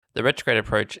The Retrograde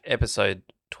Approach, episode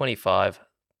 25,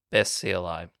 Best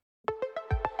CLI.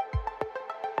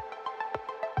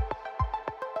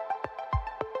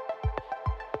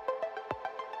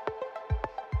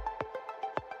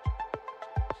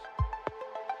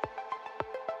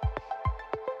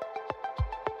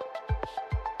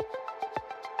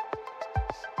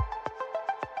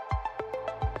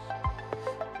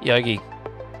 Yogi,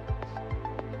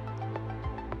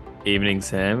 Evening,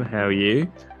 Sam. How are you?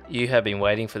 you have been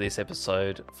waiting for this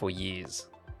episode for years.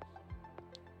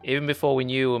 Even before we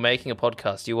knew we were making a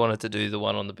podcast, you wanted to do the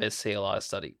one on the best CLI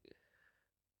study.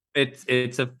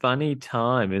 It's a funny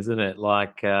time, isn't it?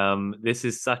 This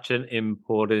is such an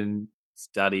important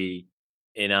study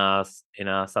in our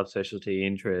subspecialty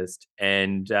interest,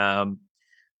 and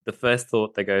the first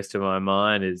thought that goes to my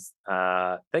mind is,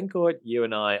 thank God you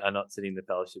and I are not sitting the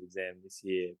fellowship exam this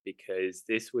year, because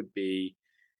this would be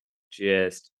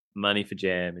just money for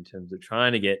jam in terms of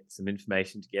trying to get some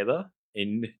information together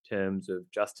in terms of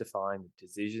justifying the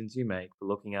decisions you make for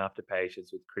looking after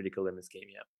patients with critical limb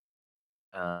ischemia.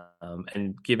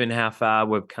 And given how far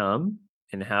we've come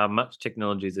and how much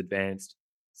technology has advanced,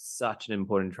 such an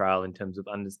important trial in terms of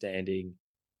understanding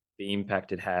the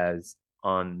impact it has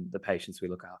on the patients we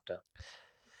look after.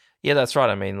 Yeah, that's right.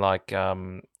 I mean, I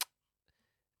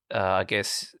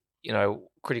guess,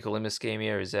 critical limb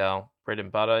ischemia is our bread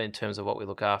and butter in terms of what we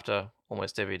look after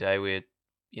almost every day. We're,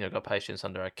 got patients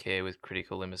under our care with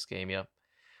critical limb ischemia,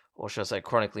 or should I say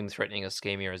chronic limb threatening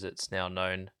ischemia as it's now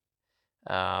known.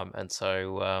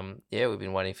 Yeah, we've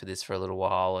been waiting for this for a little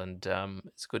while, and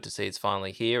it's good to see it's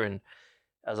finally here. And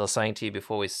as I was saying to you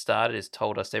before we started, it's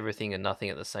told us everything and nothing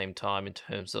at the same time in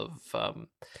terms of trying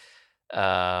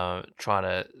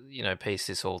to, piece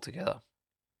this all together.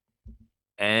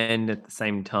 And at the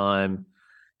same time,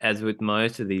 as with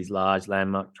most of these large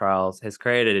landmark trials, has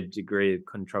created a degree of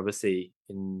controversy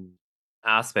in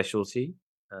our specialty,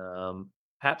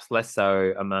 perhaps less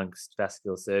so amongst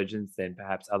vascular surgeons than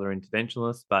perhaps other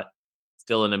interventionalists, but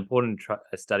still an important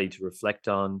study to reflect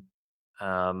on.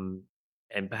 Um,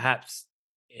 and perhaps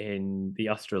in the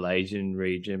Australasian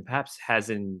region, perhaps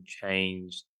hasn't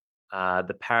changed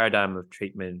the paradigm of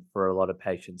treatment for a lot of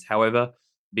patients. However,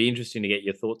 be interesting to get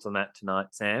your thoughts on that tonight,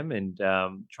 Sam, and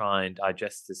try and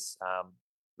digest this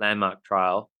landmark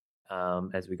trial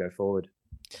as we go forward.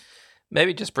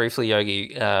 Maybe just briefly,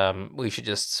 Yogi, we should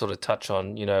just sort of touch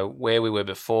on, where we were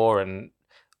before and,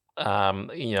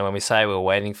 when we say we're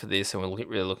waiting for this and we're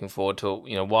really looking forward to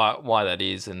it, why that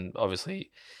is. And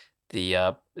obviously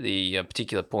the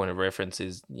particular point of reference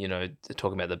is,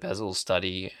 talking about the Basel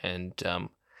study and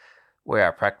where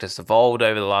our practice evolved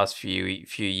over the last few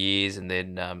years, and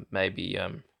then maybe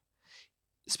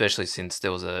especially since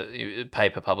there was a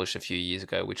paper published a few years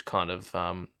ago, which kind of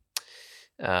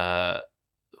uh,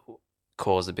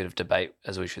 caused a bit of debate,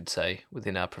 as we should say,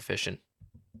 within our profession.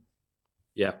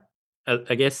 Yeah,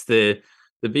 I guess the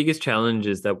biggest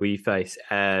challenges that we face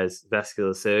as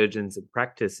vascular surgeons in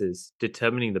practice is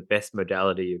determining the best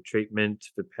modality of treatment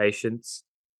for patients.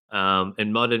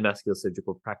 And modern vascular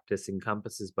surgical practice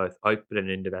encompasses both open and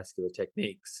endovascular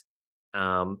techniques.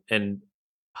 And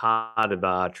part of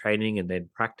our training and then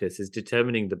practice is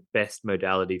determining the best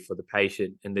modality for the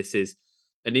patient. And this is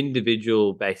an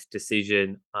individual based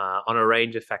decision on a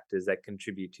range of factors that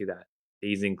contribute to that.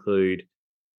 These include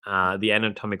the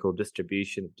anatomical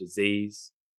distribution of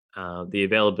disease, the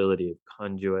availability of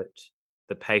conduit,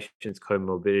 the patient's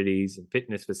comorbidities and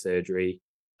fitness for surgery,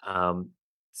 um,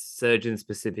 surgeon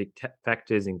specific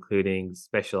factors, including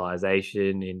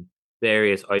specialization in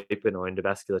various open or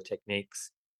endovascular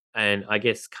techniques, and I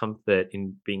guess comfort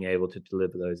in being able to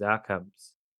deliver those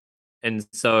outcomes. And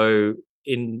so,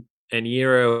 in an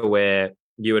era where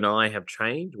you and I have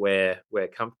trained, where we're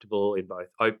comfortable in both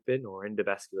open or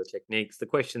endovascular techniques, the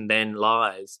question then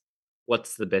lies,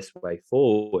 what's the best way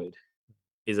forward?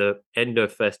 Is a endo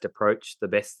first approach the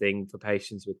best thing for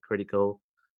patients with critical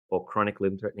or chronic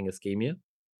limb threatening ischemia?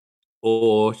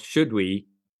 Or should we,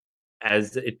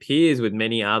 as it appears with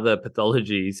many other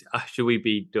pathologies, should we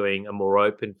be doing a more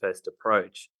open first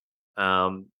approach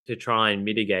to try and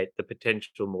mitigate the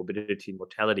potential morbidity and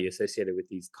mortality associated with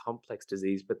these complex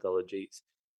disease pathologies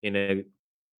in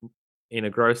a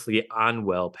grossly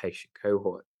unwell patient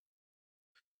cohort?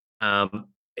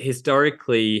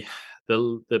 Historically,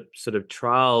 the sort of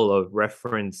trial of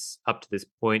reference up to this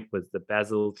point was the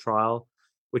Basel trial,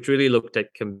 which really looked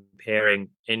at comparing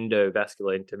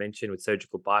endovascular intervention with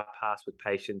surgical bypass with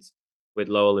patients with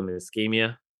lower limb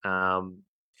ischemia.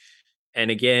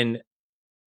 And again,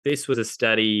 this was a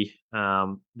study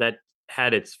that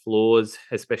had its flaws,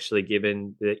 especially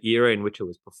given the era in which it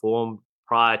was performed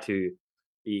prior to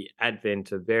the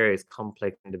advent of various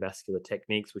complex endovascular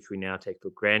techniques, which we now take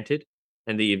for granted,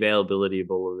 and the availability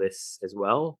of all of this as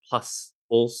well, plus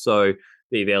also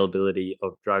the availability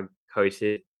of drug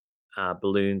coated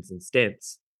balloons and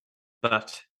stents.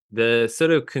 But the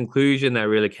sort of conclusion that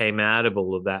really came out of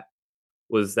all of that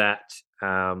was that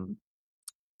um,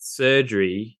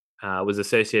 surgery was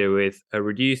associated with a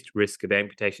reduced risk of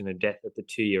amputation and death at the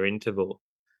 2 year interval.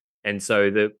 And so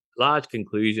the large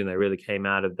conclusion that really came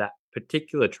out of that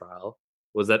particular trial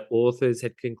was that authors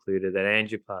had concluded that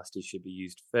angioplasty should be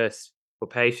used first for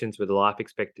patients with a life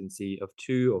expectancy of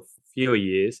 2 or fewer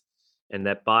years, and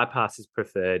that bypass is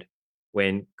preferred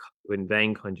when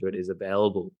vein conduit is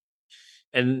available.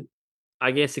 And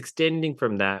I guess extending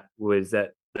from that was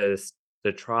that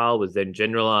the trial was then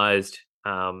generalized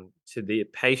to the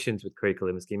patients with critical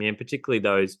limb ischemia, and particularly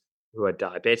those who are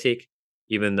diabetic,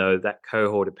 even though that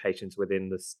cohort of patients within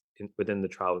the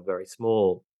trial were very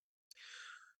small.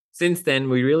 Since then,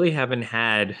 we really haven't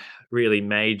had really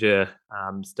major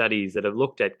studies that have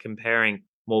looked at comparing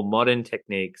more modern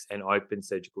techniques and open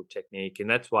surgical technique. And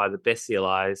that's why the Best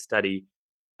CLI study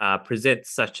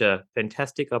presents such a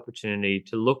fantastic opportunity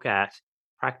to look at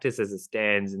practice as it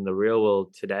stands in the real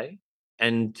world today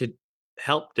and to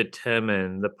help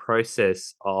determine the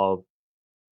process of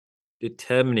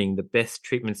determining the best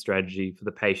treatment strategy for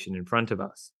the patient in front of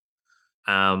us.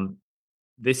 Um,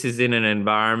 this is in an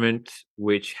environment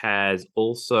which has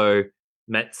also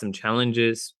met some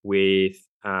challenges with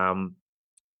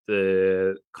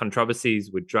the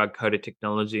controversies with drug coated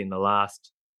technology in the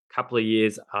last couple of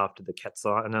years after the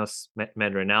Katsanos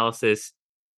meta analysis.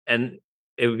 And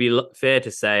it would be fair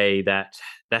to say that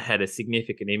that had a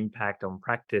significant impact on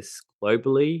practice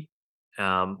globally.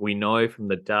 We know from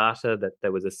the data that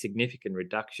there was a significant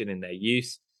reduction in their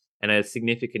use and a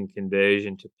significant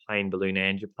conversion to plain balloon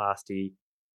angioplasty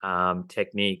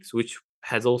techniques, which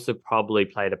has also probably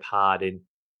played a part in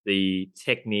the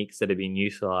techniques that have been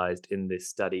utilized in this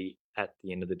study at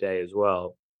the end of the day as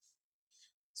well.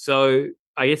 So,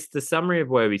 I guess the summary of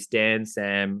where we stand,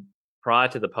 Sam, prior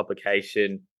to the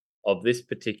publication of this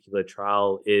particular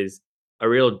trial is a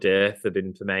real dearth of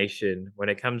information when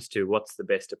it comes to what's the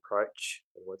best approach,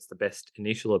 or what's the best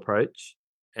initial approach.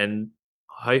 And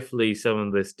hopefully, some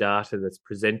of this data that's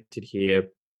presented here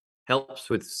helps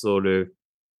with sort of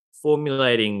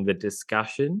formulating the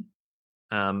discussion.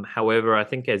 However, I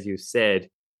think, as you said,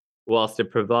 whilst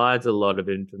it provides a lot of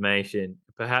information,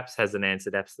 it perhaps hasn't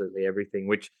answered absolutely everything,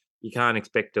 which you can't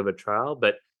expect of a trial,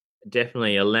 but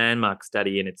definitely a landmark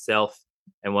study in itself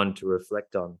and one to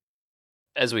reflect on.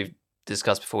 As we've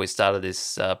discussed before we started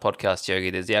this podcast,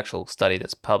 Yogi, there's the actual study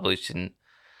that's published in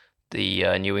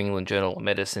the New England Journal of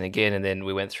Medicine again, and then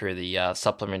we went through the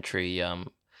supplementary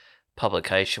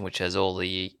publication, which has all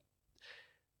the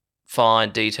fine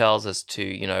details as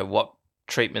to what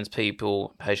treatments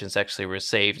patients actually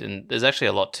received, and there's actually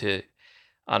a lot to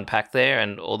unpack there.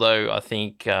 And although I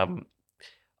think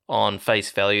on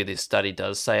face value this study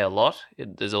does say a lot,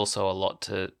 there's also a lot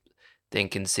to then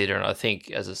consider. And I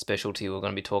think as a specialty, we're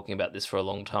going to be talking about this for a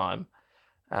long time.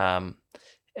 Um,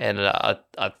 and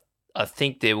I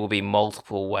think there will be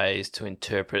multiple ways to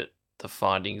interpret the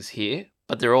findings here,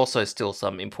 but there are also still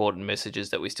some important messages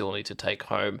that we still need to take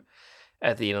home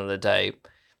at the end of the day.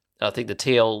 I think the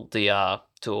TLDR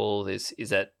to all this is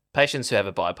that patients who have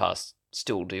a bypass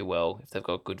still do well if they've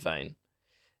got good vein.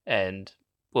 And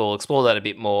we'll explore that a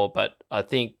bit more, but I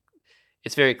think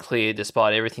it's very clear,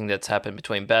 despite everything that's happened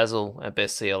between Basel and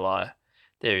Best CLI,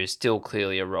 there is still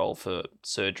clearly a role for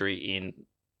surgery in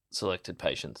selected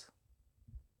patients.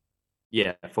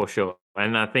 Yeah, for sure.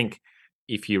 And I think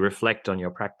if you reflect on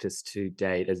your practice to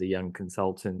date as a young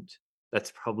consultant,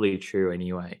 that's probably true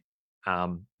anyway.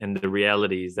 And the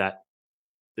reality is that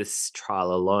this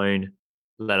trial alone,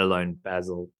 let alone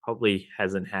Basel, probably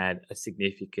hasn't had a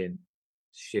significant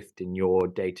shift in your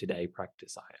day to day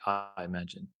practice, I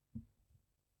imagine.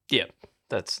 Yeah,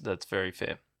 that's very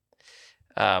fair.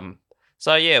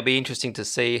 So yeah, it'll be interesting to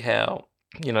see how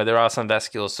there are some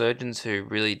vascular surgeons who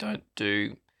really don't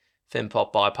do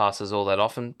fempop bypasses all that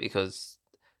often because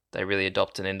they really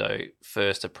adopt an endo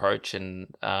first approach and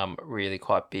really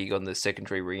quite big on the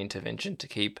secondary reintervention to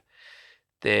keep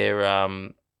their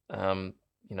um,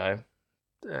 you know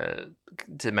uh,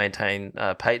 to maintain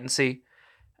patency.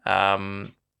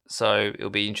 So it'll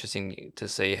be interesting to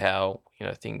see how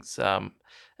things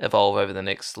evolve over the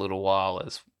next little while.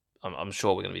 As I'm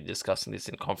sure we're going to be discussing this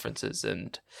in conferences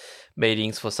and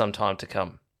meetings for some time to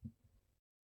come.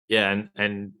 Yeah,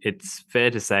 and it's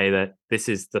fair to say that this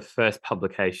is the first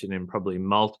publication and probably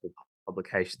multiple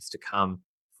publications to come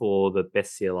for the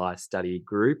Best CLI study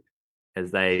group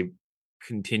as they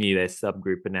continue their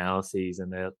subgroup analyses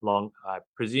and their I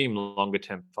presume, longer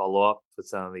term follow up for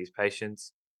some of these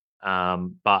patients.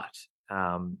 But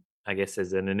I guess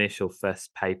as an initial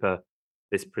first paper,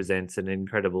 this presents an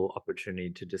incredible opportunity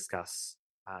to discuss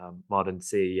modern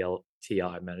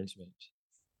CELTI management.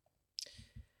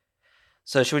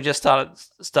 So should we just start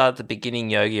at the beginning,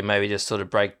 Yogi, and maybe just sort of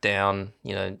break down,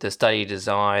 the study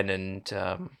design and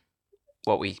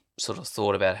what we sort of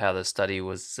thought about how the study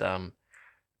was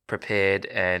prepared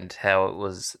and how it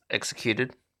was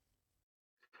executed?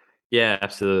 Yeah,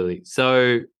 absolutely.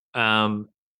 So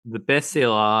the best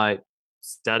CLI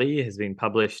study has been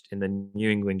published in the New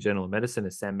England Journal of Medicine,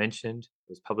 as Sam mentioned.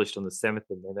 It was published on the 7th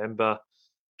of November,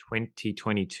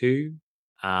 2022.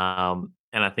 And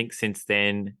I think since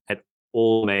then, at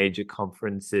all major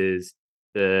conferences,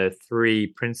 the three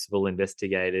principal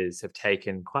investigators have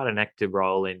taken quite an active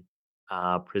role in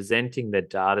presenting their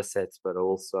data sets, but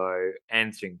also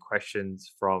answering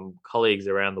questions from colleagues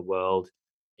around the world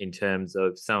in terms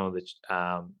of some of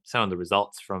the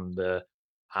results from the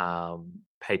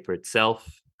paper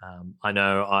itself. I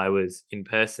know I was in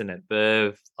person at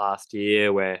Verve last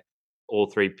year, where all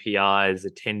three PIs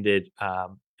attended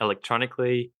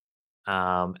electronically,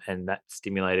 and that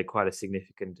stimulated quite a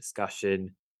significant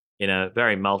discussion in a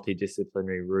very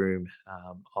multidisciplinary room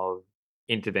of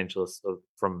interventionists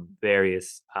from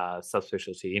various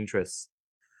subspecialty interests.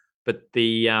 But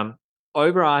the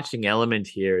overarching element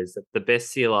here is that the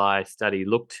best CLI study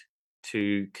looked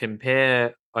to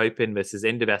compare open versus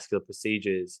endovascular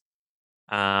procedures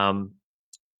um,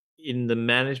 in the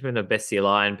management of best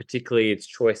CLI, and particularly its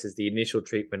choice as the initial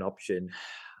treatment option.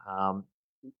 Um,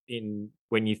 in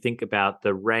when you think about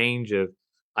the range of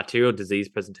arterial disease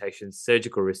presentations,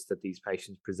 surgical risks that these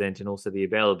patients present, and also the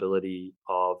availability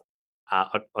of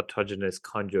autogenous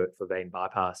conjugate for vein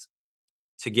bypass,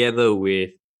 together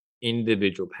with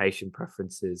individual patient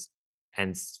preferences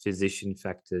and physician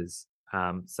factors,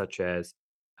 such as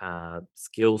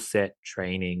skill set,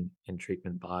 training, and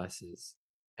treatment biases.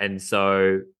 And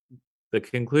so the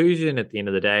conclusion at the end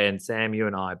of the day, and Sam, you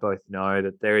and I both know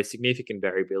that there is significant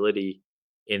variability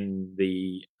in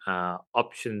the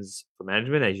options for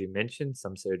management. As you mentioned,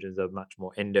 some surgeons are much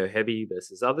more endo heavy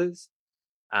versus others.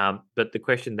 But the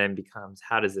question then becomes,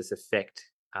 how does this affect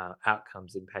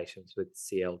outcomes in patients with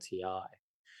CLTI?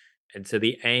 And so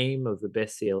the aim of the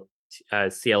best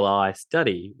CLI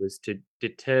study was to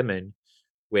determine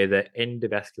whether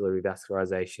endovascular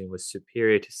revascularization was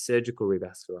superior to surgical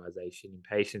revascularization in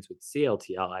patients with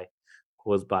CLTI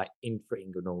caused by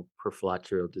infrainguinal peripheral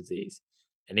arterial disease.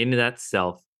 And in that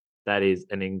self, that is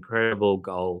an incredible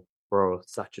goal for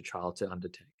such a trial to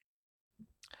undertake.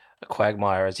 A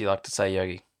quagmire, as you like to say,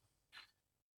 Yogi.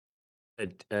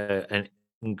 An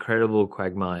incredible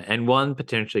quagmire, and one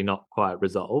potentially not quite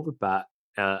resolved, but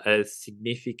a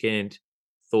significant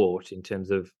thought in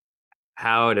terms of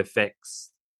how it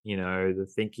affects, the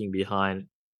thinking behind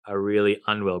a really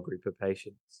unwell group of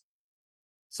patients.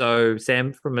 So,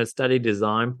 Sam, from a study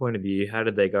design point of view, how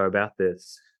did they go about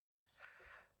this?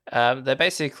 They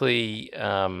basically,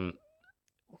 I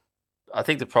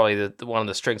think that probably one of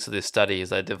the strengths of this study is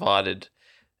they divided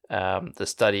the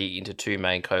study into two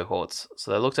main cohorts.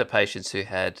 So they looked at patients who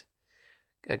had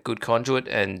a good conduit,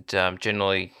 and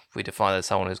generally we define that as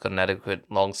someone who's got an adequate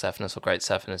long saphenous or great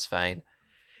saphenous vein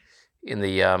in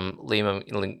the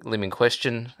limb in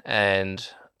question, and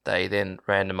they then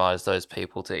randomized those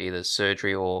people to either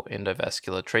surgery or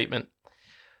endovascular treatment.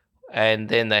 And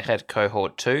then they had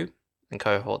cohort 2, and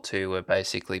cohort 2 were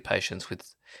basically patients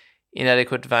with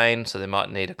inadequate vein, so they might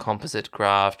need a composite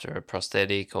graft or a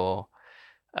prosthetic, or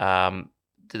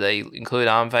did they include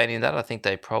arm vein in that? I think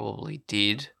they probably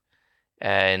did.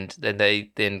 And then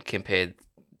they compared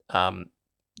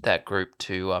that group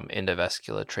to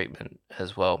endovascular treatment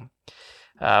as well.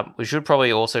 We should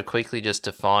probably also quickly just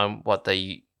define what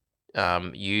they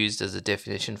used as a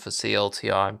definition for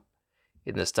CLTI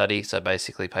in the study. So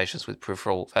basically, patients with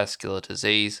peripheral vascular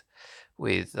disease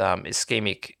with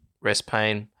ischemic rest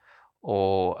pain,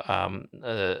 or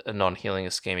a non-healing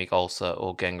ischemic ulcer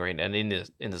or gangrene. And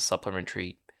in the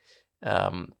supplementary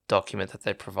document that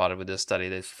they provided with the study,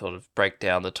 they sort of break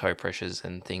down the toe pressures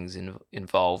and things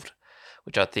involved,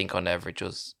 which I think on average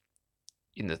was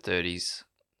in the 30s.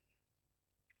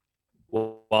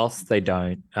 Whilst they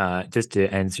don't, just to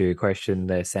answer your question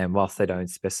there, Sam, whilst they don't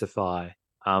specify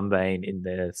arm vein in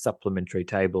their supplementary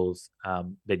tables,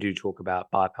 they do talk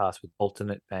about bypass with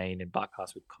alternate vein and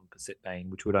bypass with composite vein,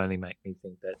 which would only make me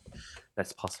think that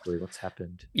that's possibly what's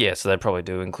happened. Yeah, so they probably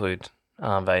do include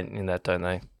arm vein in that, don't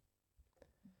they?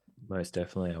 Most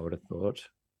definitely, I would have thought.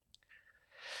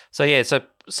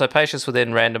 So patients were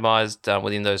then randomized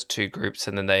within those two groups,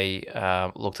 and then they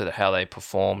looked at how they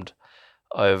performed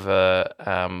over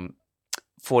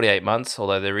 48 months.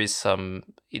 Although there is some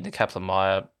in the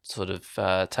Kaplan-Meier sort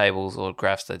of tables or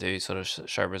graphs, they do sort of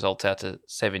show results out to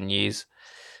 7 years.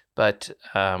 But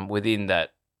within that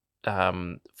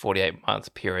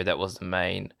 48-month period, that was the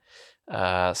main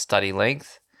study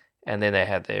length. And then they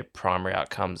had their primary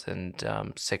outcomes and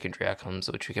secondary outcomes,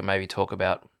 which we can maybe talk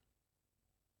about.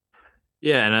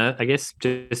 Yeah, and I guess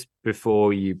just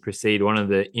before you proceed, one of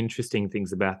the interesting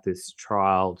things about this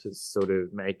trial to sort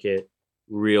of make it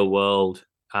real world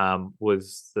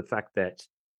was the fact that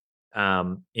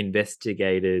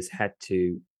investigators had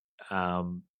to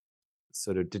um,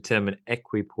 sort of determine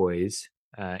equipoise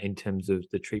in terms of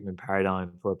the treatment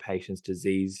paradigm for a patient's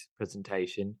disease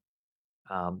presentation.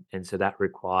 And so that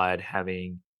required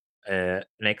having an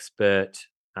expert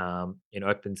in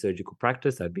open surgical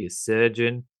practice, that'd be a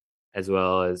surgeon, as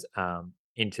well as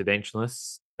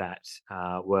interventionists that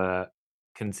were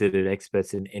considered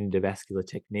experts in endovascular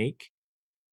technique.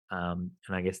 And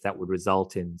I guess that would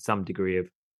result in some degree of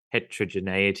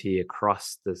heterogeneity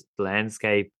across the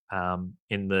landscape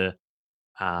in the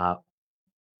uh,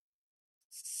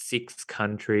 6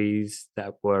 countries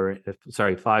that were,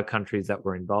 sorry, 5 countries that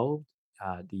were involved: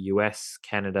 the US,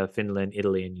 Canada, Finland,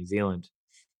 Italy, and New Zealand.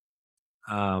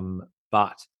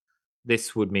 But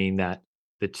this would mean that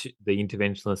the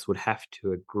interventionalists would have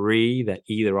to agree that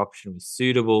either option was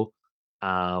suitable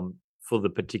for the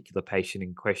particular patient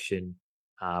in question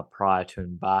prior to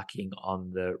embarking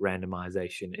on the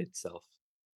randomization itself.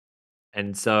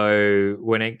 And so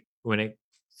when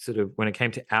it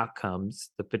came to outcomes,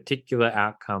 the particular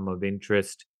outcome of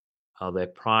interest, their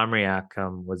primary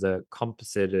outcome was a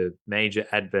composite of major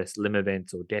adverse limb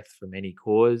events or death from any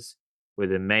cause,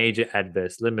 with a major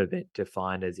adverse limb event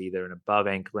defined as either an above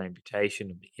ankle amputation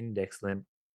of the index limb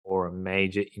or a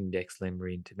major index limb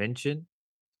reintervention.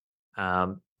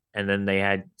 Um, and then they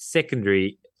had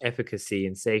secondary efficacy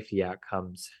and safety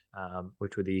outcomes,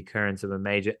 which were the occurrence of a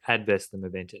major adverse limb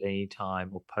event at any time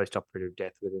or post-operative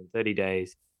death within 30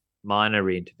 days, minor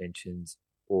reinterventions,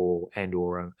 or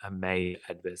a major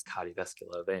adverse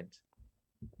cardiovascular event.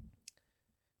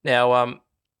 Now,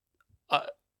 uh,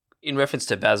 in reference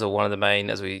to Basel, one of the main,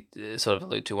 as we sort of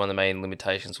allude to, one of the main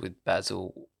limitations with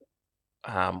Basel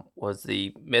was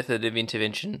the method of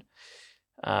intervention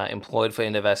employed for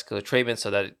endovascular treatment. So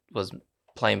that it was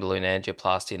plain balloon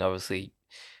angioplasty, and obviously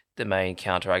the main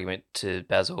counter argument to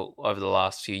Basel over the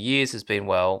last few years has been,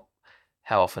 well,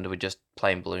 how often do we just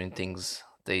plain balloon things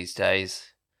these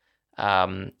days?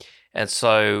 Um, and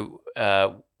so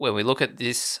when we look at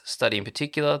this study in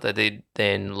particular, they did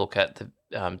then look at the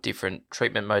different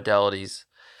treatment modalities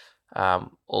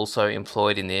also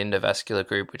employed in the endovascular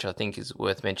group, which I think is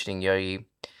worth mentioning, Yogi.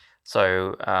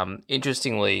 So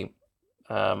interestingly,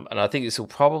 and I think this will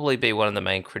probably be one of the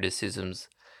main criticisms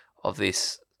of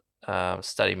this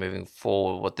study moving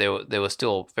forward. What there was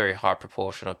still a very high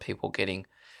proportion of people getting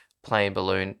plain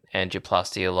balloon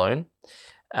angioplasty alone.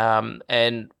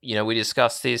 And we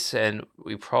discussed this, and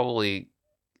we probably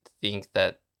think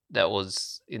that that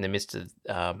was in the midst of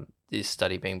this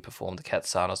study being performed. The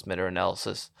Katsanos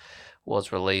meta-analysis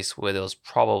was released, where there was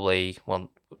probably,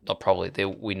 well, not probably,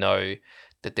 we know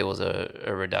that there was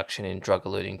a reduction in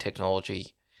drug-eluting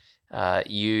technology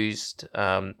used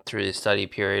through the study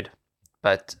period.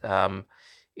 But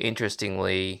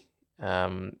interestingly,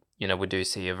 we do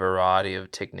see a variety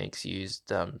of techniques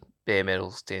used: bare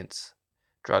metal stents,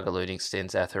 drug-eluting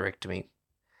stents, atherectomy.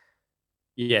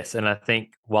 Yes, and I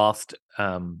think whilst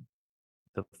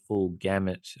the full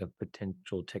gamut of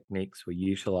potential techniques were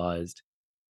utilized,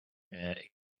 it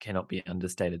cannot be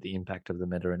understated the impact of the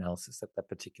meta-analysis at that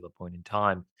particular point in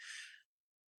time.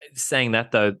 Saying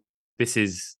that though, this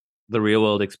is the real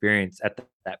world experience at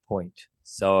that point.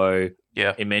 So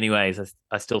Yeah, in many ways,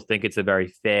 I still think it's a very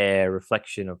fair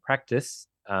reflection of practice,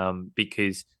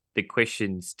 because the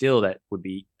question still that would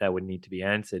need to be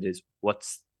answered is what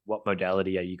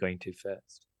modality are you going to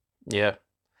first? yeah.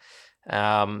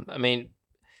 I mean,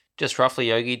 just roughly,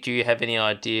 Yogi, do you have any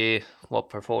idea what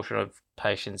proportion of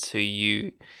patients who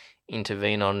you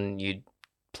intervene on you'd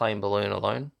plain balloon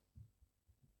alone?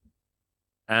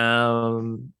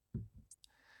 Um,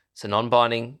 It's a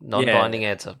non-binding, yeah, non-binding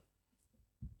answer.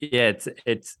 yeah,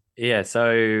 it's yeah.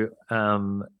 So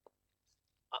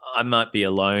I might be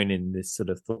alone in this sort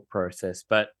of thought process,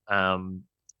 but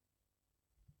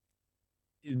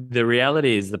the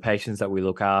reality is the patients that we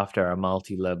look after are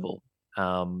multi-level,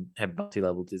 have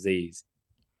multi-level disease.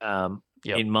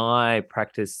 Yep. In my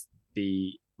practice,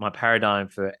 my paradigm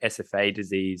for SFA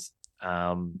disease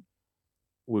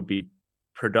would be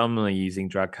predominantly using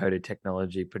drug-coated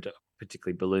technology,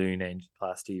 particularly balloon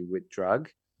angioplasty with drug,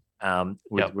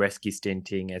 with Yep. rescue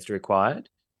stenting as required.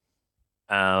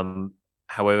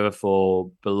 However,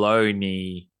 for below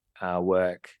knee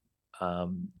work,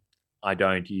 I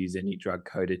don't use any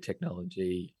drug-coated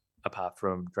technology apart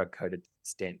from drug-coated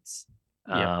stents.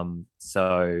 Yep.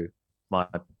 So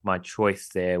my choice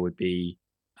there would be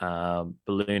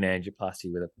balloon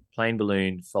angioplasty with a plain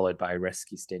balloon followed by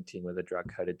rescue stenting with a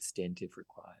drug-coated stent if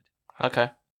required.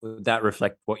 Okay. Would that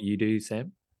reflect what you do,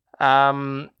 Sam?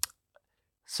 Um,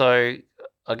 so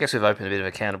I guess we've opened a bit of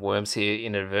a can of worms here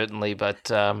inadvertently, but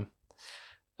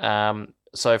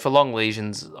so for long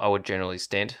lesions, I would generally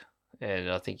stent, and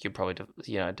I think you probably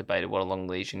debated what a long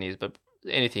lesion is, but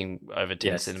anything over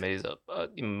 10 Yes. centimeters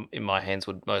in my hands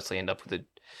would mostly end up with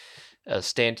a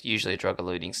stent, usually a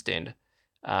drug-eluting stent.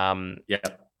 Yeah.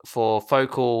 For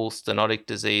focal stenotic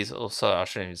disease, also I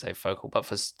shouldn't even say focal, but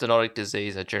for stenotic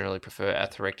disease, I generally prefer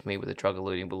atherectomy with a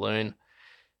drug-eluting balloon.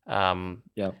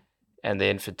 Yeah. And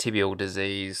then for tibial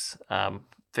disease,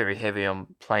 very heavy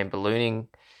on plain ballooning.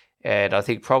 And I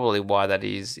think probably why that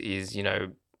is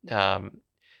I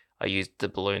use the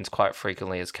balloons quite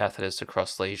frequently as catheters to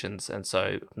cross lesions, and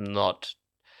so not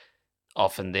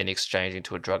often then exchanging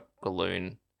to a drug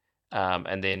balloon,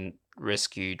 and then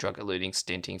rescue drug-eluting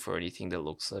stenting for anything that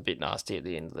looks a bit nasty at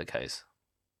the end of the case.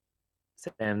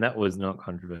 Sam, that was not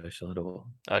controversial at all.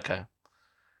 Okay,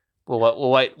 we'll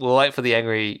wait for the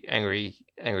angry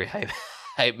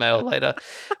hate mail later,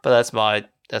 but that's my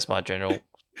general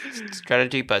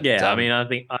strategy. But Yeah, I mean, I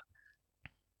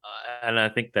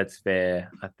think that's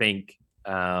fair. I think,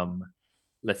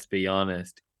 let's be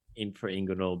honest,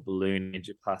 infrainguinal balloon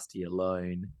angioplasty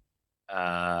alone,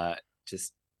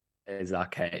 just is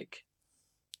archaic.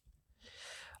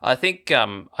 I think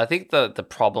the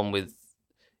problem with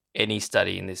any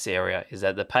study in this area is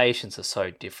that the patients are so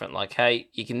different. Like, hey,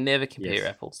 you can never compare Yes.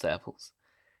 apples to apples,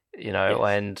 Yes.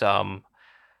 and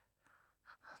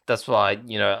that's why at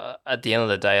the end of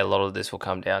the day, a lot of this will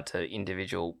come down to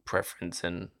individual preference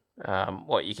and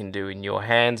what you can do in your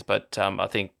hands. But I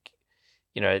think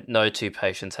no two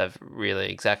patients have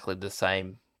really exactly the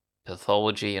same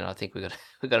pathology, and I think we're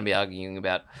going to be arguing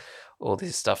about all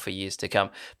this stuff for years to come.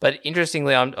 But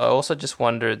interestingly, I also just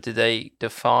wonder, did they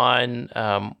define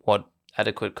what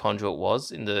adequate conduit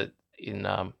was in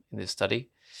this study?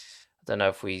 I don't know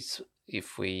if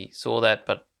we saw that,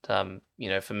 but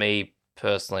for me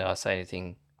personally, I say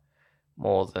anything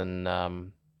more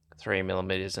than 3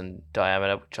 millimeters in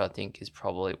diameter, which I think is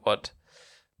probably what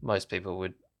most people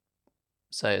would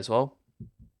say as well.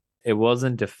 It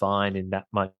wasn't defined in that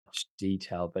much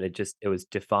detail, but it was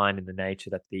defined in the nature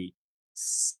that the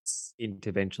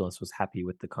interventionist was happy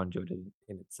with the conduit in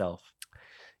itself.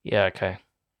 Yeah, okay.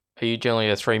 Are you generally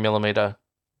a 3 millimeter?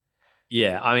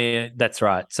 Yeah, I mean, that's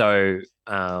right. So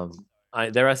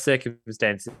there are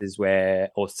circumstances where,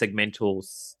 or segmental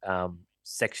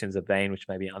sections of vein which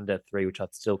may be under 3, which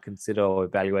I'd still consider or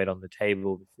evaluate on the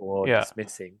table before Yeah.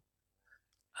 dismissing.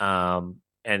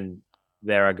 And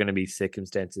there are going to be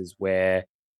circumstances where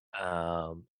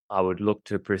I would look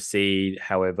to proceed,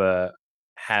 however,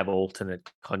 have alternate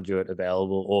conduit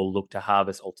available or look to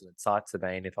harvest alternate sites of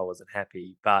vein if I wasn't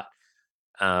happy. But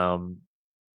um,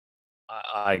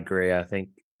 I agree. I think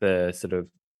the sort of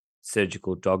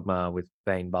surgical dogma with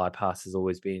vein bypass has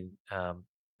always been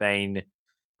vein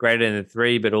greater than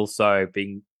 3, but also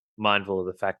being mindful of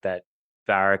the fact that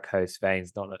varicose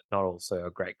veins not also a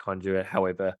great conduit.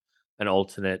 However, an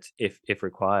alternate if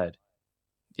required.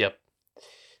 Yep.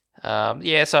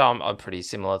 Yeah, so I'm pretty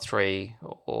similar, 3,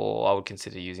 or I would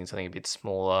consider using something a bit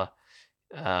smaller,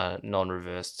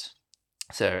 non-reversed.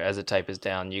 So as it tapers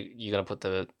down, you're gonna put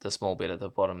the small bit at the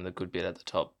bottom, the good bit at the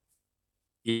top.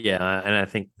 Yeah, and I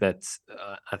think that's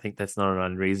not an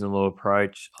unreasonable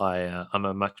approach. I'm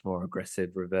a much more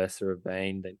aggressive reverser of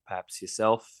vein than perhaps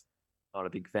yourself. Not a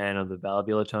big fan of the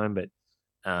valvular tone, but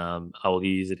I will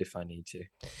use it if I need to.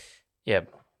 Yeah.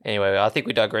 Anyway, I think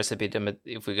we digress a bit.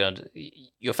 If we're going to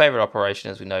your favorite operation,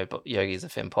 as we know, Yogi is a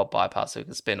fempop bypass. So we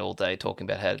can spend all day talking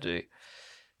about how to do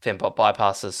fempop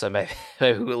bypasses. So maybe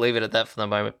maybe we'll leave it at that for the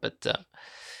moment. But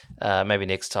maybe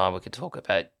next time we could talk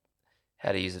about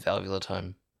how to use a valvular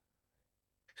tone.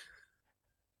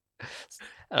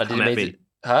 I Come didn't at mean to, me.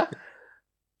 huh?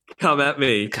 Come at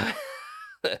me.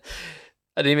 I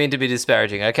didn't mean to be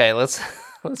disparaging. Okay, let's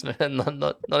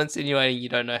not insinuating you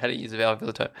don't know how to use a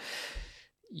valvular tone.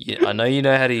 Yeah, I know you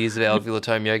know how to use a valvular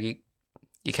tone, Yogi.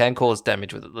 You can cause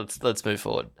damage with it. Let's move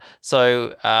forward.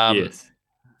 So Yes.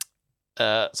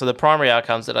 so the primary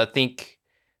outcomes that I think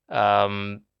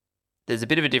there's a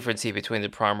bit of a difference here between the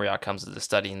primary outcomes of the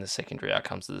study and the secondary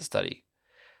outcomes of the study.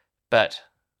 But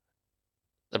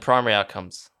the primary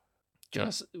outcomes, do you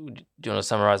want to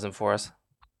summarize them for us?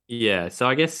 Yeah, so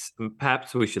I guess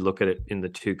perhaps we should look at it in the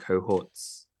two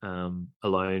cohorts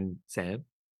alone, Sam.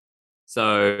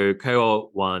 So cohort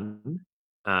one,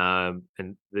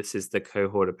 and this is the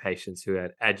cohort of patients who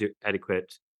had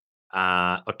adequate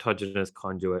autogenous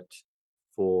conjugate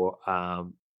for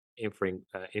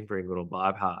infrainguinal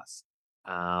bypass.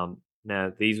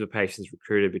 Now, these were patients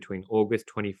recruited between August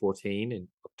 2014 and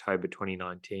October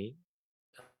 2019,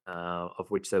 of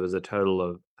which there was a total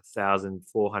of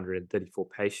 1,434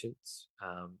 patients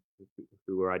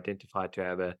who were identified to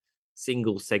have a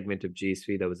single segment of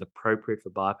GSV that was appropriate for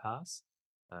bypass,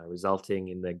 resulting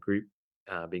in the group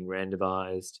being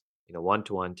randomized in a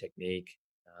one-to-one technique.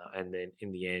 And then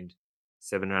in the end,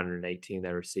 718 they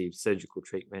received surgical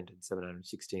treatment and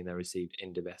 716 they received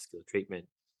endovascular treatment.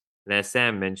 And as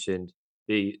Sam mentioned,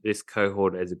 this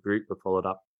cohort as a group were followed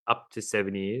up to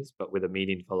 7 years, but with a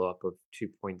median follow-up of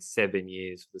 2.7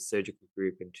 years for the surgical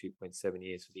group and 2.7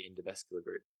 years for the endovascular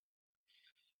group.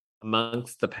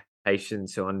 Amongst the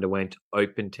patients who underwent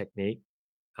open technique,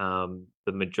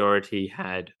 the majority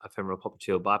had a femoral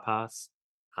popliteal bypass,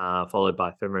 followed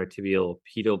by femorotibial or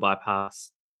pedal bypass,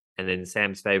 and then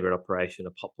Sam's favorite operation,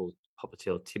 a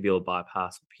popliteal tibial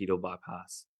bypass or pedal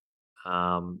bypass,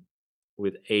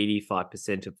 with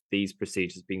 85% of these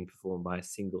procedures being performed by a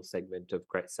single segment of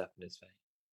great saphenous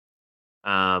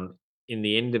vein. In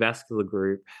the endovascular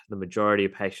group, the majority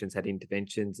of patients had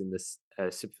interventions in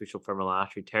the superficial femoral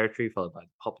artery territory, followed by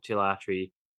the popliteal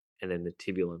artery, and then the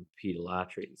tibial and pedal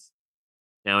arteries.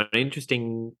 Now, an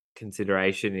interesting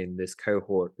consideration in this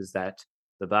cohort was that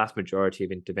the vast majority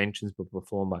of interventions were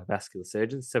performed by vascular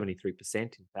surgeons, 73%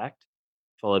 in fact,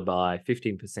 followed by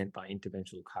 15% by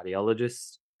interventional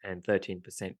cardiologists and 13%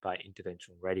 by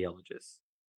interventional radiologists.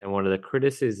 And one of the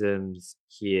criticisms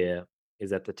here is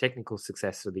that the technical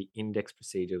success of the index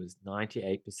procedure was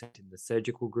 98% in the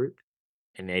surgical group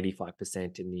and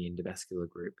 85% in the endovascular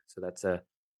group. So that's a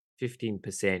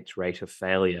 15% rate of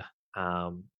failure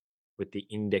with the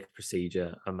index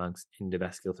procedure amongst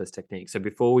endovascular first techniques. So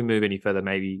before we move any further,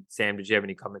 maybe Sam, did you have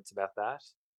any comments about that?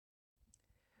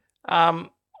 Um,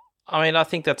 I mean, I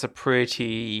think that's a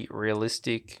pretty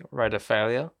realistic rate of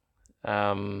failure.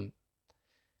 Um,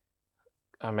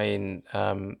 I mean,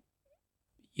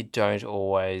 you don't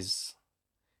always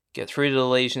get through to the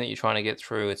lesion that you're trying to get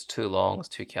through. It's too long, it's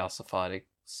too calcified,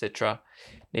 etc.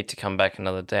 Need to come back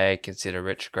another day, consider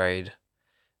retrograde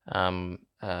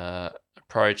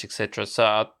approach, etc.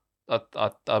 So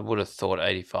I would have thought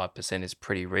 85% is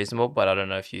pretty reasonable, but I don't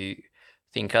know if you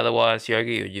think otherwise,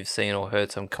 Yogi, or you've seen or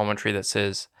heard some commentary that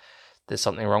says there's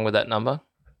something wrong with that number.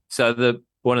 So the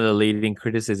one of the leading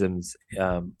criticisms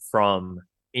from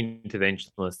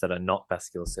interventionalists that are not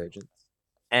vascular surgeons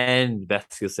and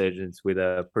vascular surgeons with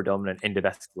a predominant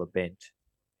endovascular bent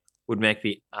would make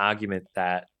the argument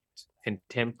that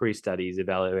contemporary studies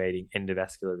evaluating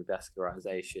endovascular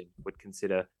revascularization would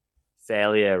consider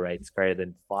failure rates greater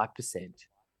than 5%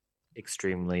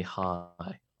 extremely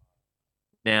high.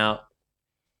 Now,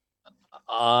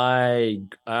 I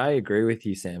agree with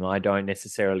you, Sam. I don't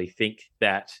necessarily think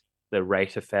that the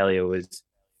rate of failure was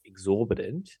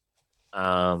exorbitant.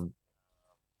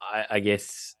 I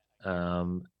guess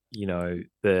the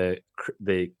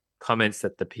comments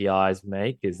that the PIs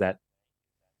make is that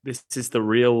this is the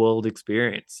real world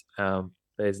experience.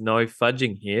 There's no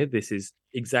fudging here. This is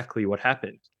exactly what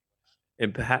happened.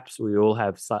 And perhaps we all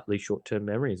have slightly short term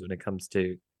memories when it comes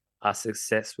to our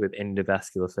success with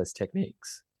endovascular first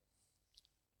techniques.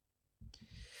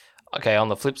 Okay, on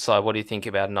the flip side, what do you think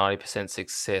about 90%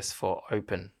 success for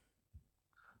open?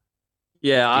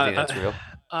 Yeah, Do you think that's real?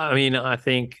 I mean, I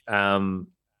think um,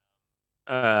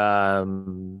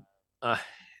 I,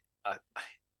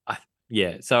 I,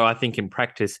 yeah. So I think in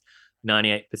practice,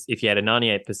 98%. If you had a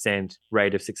 98%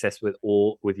 rate of success with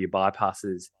your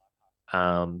bypasses,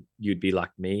 you'd be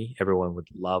like me. Everyone would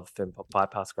love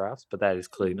bypass grafts, but that is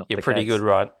clearly not You're the pretty good, case.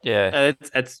 right? Yeah.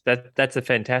 That's a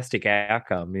fantastic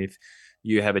outcome if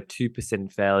you have a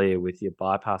 2% failure with your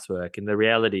bypass work, and the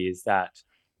reality is that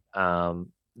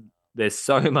um, there's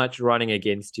so much running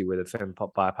against you with a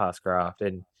fempop bypass graft,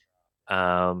 and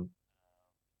um,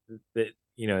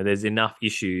 there's enough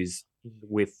issues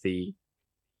with the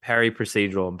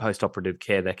peri-procedural and post-operative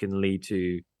care that can lead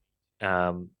to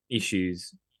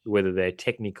issues, whether they're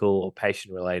technical or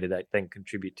patient related, that then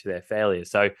contribute to their failure.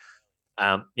 So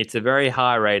it's a very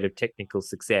high rate of technical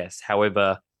success.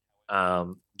 However,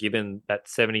 given that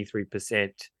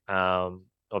 73% of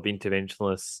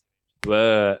interventionalists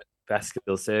were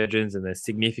vascular surgeons and there's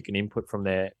significant input from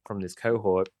this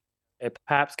cohort, it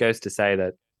perhaps goes to say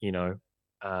that,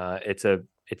 It's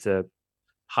a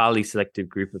highly selective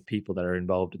group of people that are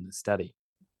involved in the study.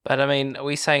 But I mean, are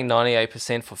we saying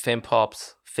 98% for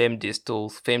fempops,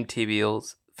 femdistals,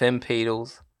 femtibials,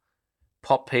 fempedals,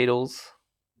 pop pedals?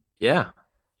 Yeah,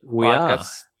 we Like are,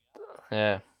 that's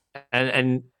yeah.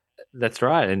 and that's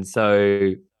right. And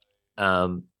so,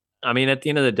 um, I mean, at the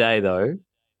end of the day, though,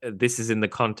 this is in the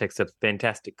context of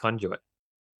fantastic conjugate,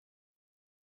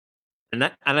 and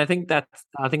I think that's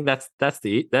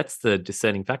the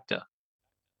discerning factor.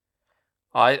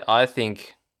 I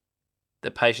think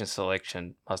the patient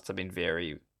selection must have been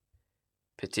very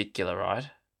particular, right?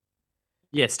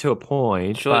 Yes, to a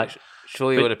point, Surely, but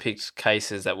surely you but would have picked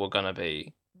cases that were going to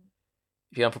be.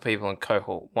 If you don't put people in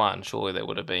cohort one, surely there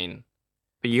would have been.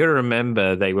 But you got to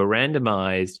remember they were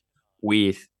randomized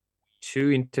with two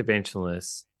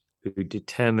interventionalists who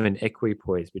determine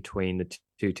equipoise between the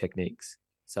two techniques.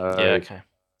 Yeah, So, okay.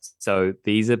 so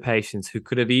these are patients who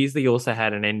could have easily also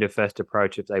had an end of first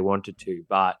approach if they wanted to,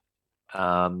 but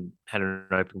had an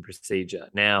open procedure.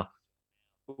 Now,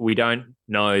 we don't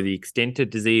know the extent of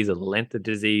disease or the length of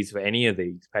disease for any of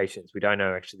these patients. We don't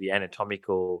know actually the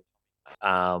anatomical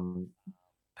um,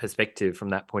 perspective from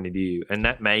that point of view, and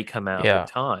that may come out with Yeah.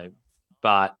 time.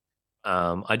 But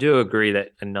I do agree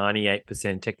that a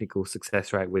 98% technical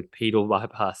success rate with pedal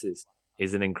bypasses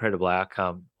is an incredible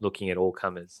outcome looking at all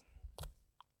comers.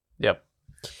 Yep.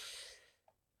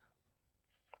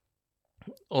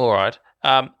 All right.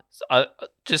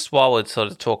 Just while we're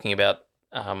sort of talking about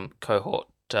cohort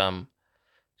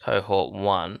cohort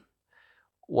one,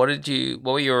 what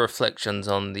were your reflections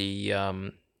on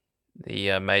the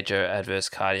major adverse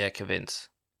cardiac events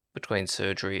between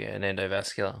surgery and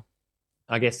endovascular?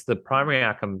 I guess the primary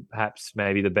outcome, perhaps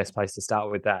maybe the best place to start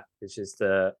with that, is just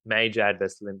the major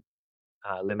adverse limb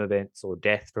events or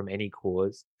death from any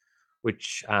cause,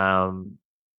 which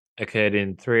occurred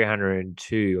in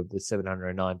 302 of the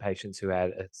 709 patients who had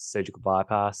a surgical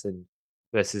bypass, and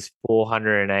versus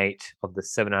 408 of the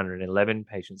 711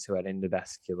 patients who had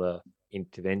endovascular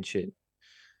intervention.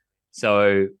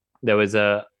 So there was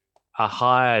a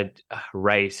higher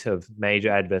rate of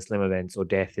major adverse limb events or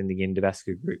death in the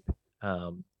endovascular group,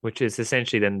 which is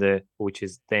essentially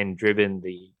then driven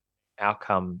the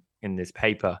outcome in this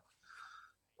paper,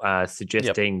 Yep.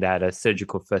 suggesting that a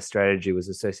surgical first strategy was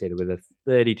associated with a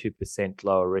 32%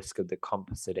 lower risk of the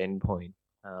composite endpoint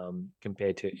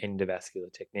compared to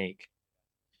endovascular technique.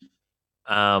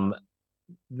 Um,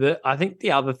 I think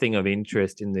the other thing of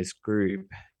interest in this group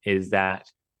is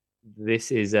that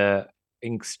this is a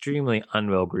extremely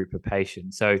unwell group of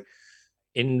patients. So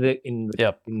in the in the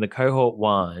Yep. in the cohort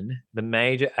one, the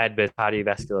major adverse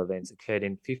cardiovascular events occurred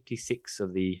in 56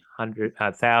 of the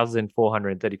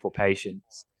 1,434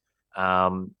 patients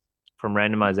from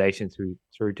randomization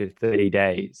through to 30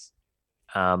 days.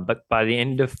 But by the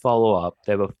end of follow up,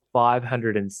 there were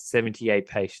 578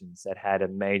 patients that had a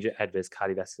major adverse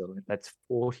cardiovascular event. That's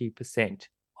 40%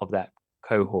 of that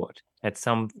cohort had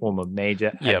some form of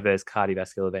major Yep. adverse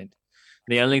cardiovascular event.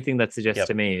 The only thing that suggests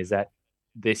to Yep. me is that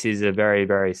this is a very,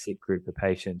 very sick group of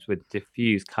patients with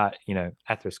diffuse,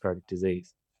 atherosclerotic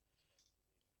disease.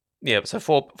 Yep. So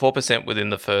 4% within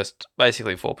the first,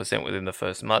 basically 4% within the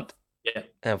first month, Yeah.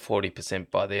 and 40%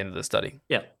 by the end of the study.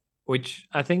 Yeah. Which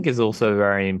I think is also a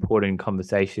very important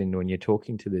conversation when you're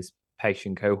talking to this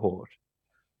patient cohort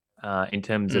in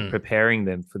terms of Mm. preparing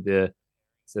them for the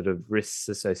sort of risks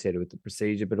associated with the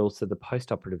procedure, but also the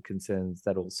post-operative concerns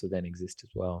that also then exist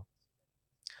as well.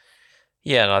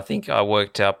 Yeah, and I think I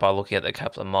worked out by looking at the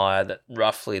Kaplan-Meier that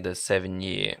roughly the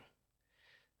 7-year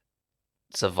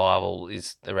survival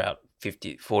is around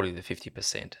 40 to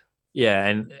 50%. Yeah,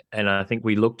 and I think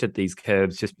we looked at these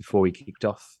curves just before we kicked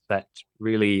off. That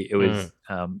really it Mm. was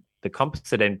the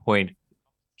composite endpoint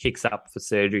kicks up for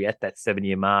surgery at that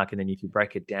 7-year mark, and then if you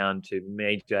break it down to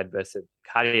major adverse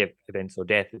cardiac events or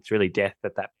death, it's really death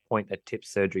at that point that tips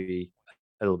surgery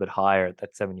a little bit higher at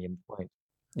that 7-year point.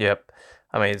 Yep.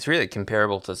 I mean, it's really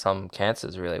comparable to some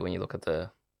cancers, really, when you look at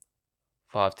the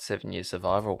 5 to 7 year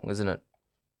survival, isn't it?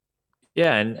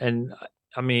 Yeah, and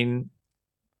I mean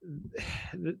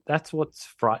that's what's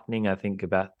frightening, I think,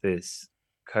 about this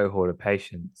cohort of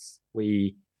patients.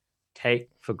 We take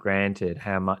for granted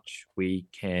how much we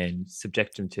can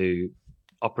subject them to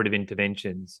operative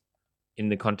interventions in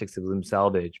the context of limb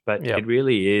salvage, but it Yep.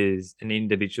 really is an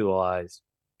individualized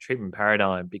treatment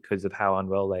paradigm because of how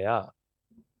unwell they are.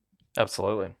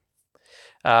 Absolutely.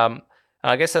 Um,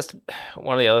 and I guess that's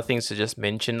one of the other things to just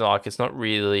mention. Like, it's not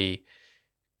really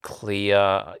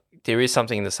clear. There is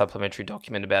something in the supplementary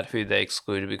document about who they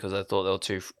excluded because I thought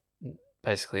they were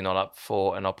basically not up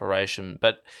for an operation.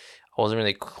 But I wasn't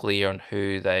really clear on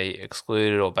who they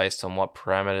excluded or based on what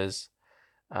parameters.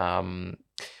 Um,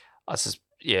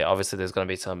 yeah, obviously there's going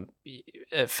to be some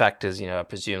factors, I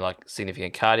presume like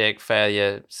significant cardiac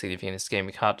failure, significant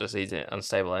ischemic heart disease, and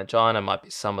unstable angina might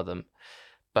be some of them,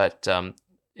 but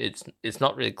it's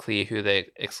not really clear who they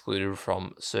excluded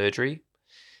from surgery.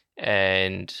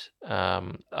 And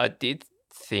I did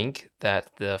think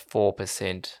that the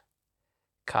 4%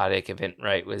 cardiac event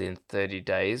rate within 30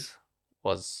 days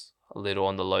was a little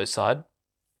on the low side.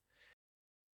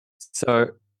 So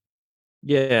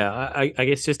yeah, I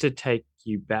guess just to take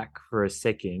you back for a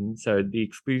second. So the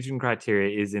exclusion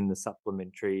criteria is in the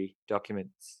supplementary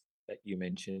documents that you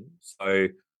mentioned. So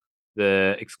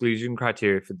the exclusion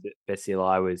criteria for the best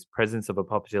CLI was presence of a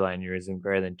popliteal aneurysm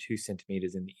greater than 2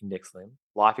 centimeters in the index limb,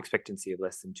 life expectancy of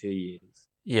less than 2 years,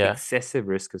 Yeah. excessive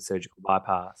risk of surgical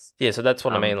bypass. Yeah, so that's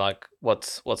what I mean. Um, Like,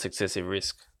 what's excessive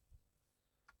risk?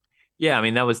 yeah, I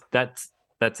mean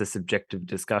that's a subjective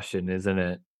discussion, isn't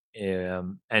it?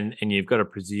 And you've got to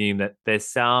presume that there's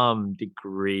some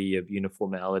degree of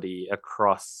uniformity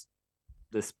across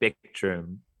the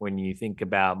spectrum when you think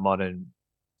about modern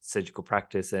surgical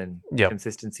practice and Yep.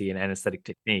 consistency and anesthetic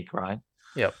technique, right?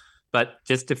 Yep. But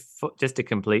just to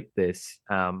complete this,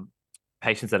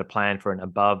 patients that are planned for an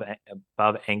above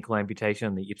ankle amputation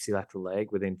on the ipsilateral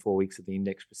leg within 4 weeks of the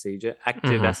index procedure,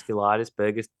 active Mm-hmm. vasculitis,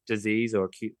 Berger's disease, or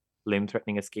acute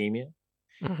limb-threatening ischemia,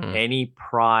 Mm-hmm. any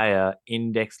prior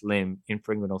index limb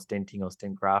infrainguinal stenting or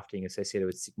stent grafting associated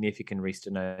with significant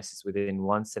restenosis within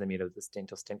 1 centimeter of the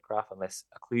stent or stent graft, unless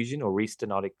occlusion or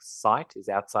restenotic site is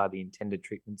outside the intended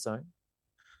treatment zone.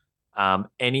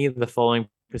 Any of the following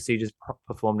procedures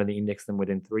performed in the index limb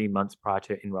within 3 months prior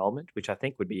to enrollment, which I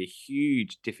think would be a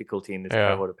huge difficulty in this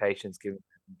Yeah. cohort of patients, given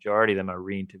the majority of them are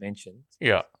reinterventions.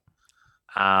 Yeah.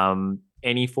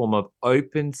 Any form of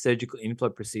open surgical inflow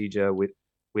procedure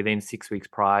within 6 weeks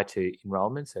prior to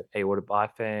enrollment, so aorta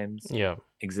bifams, Yeah.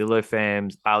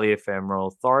 axillofems,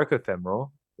 iliofemoral,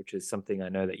 thoracofemoral, which is something I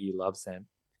know that you love, Sam,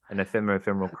 and a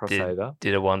femorofemoral Did crossover.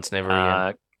 did it once, never again.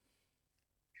 Uh,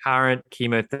 Current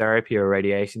chemotherapy or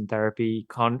radiation therapy,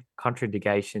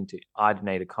 contraindication to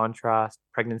iodinated contrast,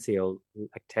 pregnancy or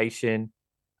lactation,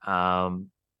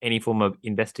 any form of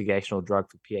investigational drug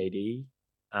for PAD,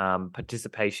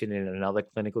 participation in another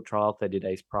clinical trial 30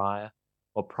 days prior,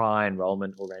 or prior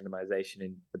enrollment or randomization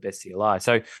in the best CLI.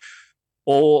 So,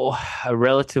 all a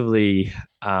relatively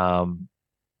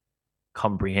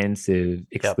comprehensive Yep.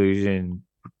 exclusion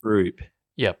group.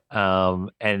 Yep.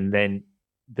 And then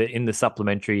in the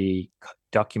supplementary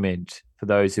document, for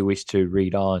those who wish to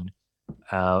read on,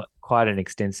 quite an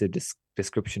extensive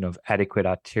description of adequate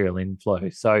arterial inflow.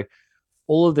 So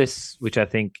all of this, which I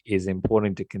think is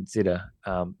important to consider,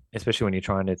 especially when you're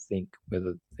trying to think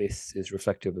whether this is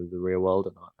reflective of the real world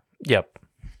or not. Yep.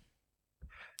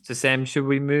 So Sam, should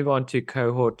we move on to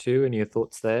cohort 2 and your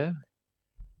thoughts there?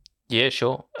 Yeah,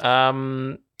 sure.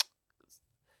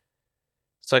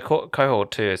 So cohort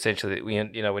 2, essentially,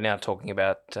 we're now talking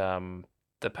about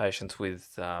the patients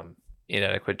with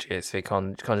inadequate GSV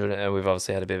conjugate, and we've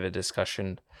obviously had a bit of a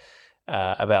discussion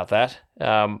about that.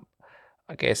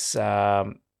 I guess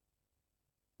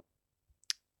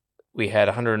we had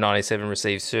 197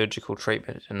 receive surgical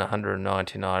treatment and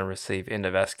 199 receive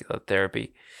endovascular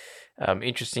therapy.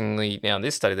 Interestingly, now in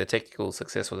this study, the technical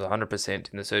success was 100%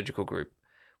 in the surgical group,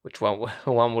 which one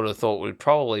would have thought would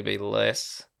probably be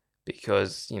less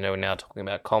because, we're now talking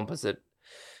about composite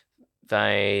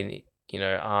vein,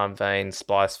 arm vein,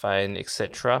 splice vein,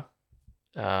 etc.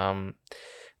 But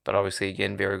obviously,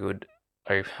 again, very good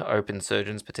open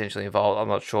surgeons potentially involved. I'm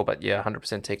not sure, but yeah,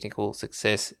 100% technical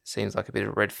success seems like a bit of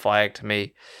a red flag to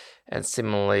me. And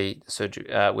similarly,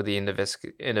 with the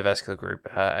endovascular group,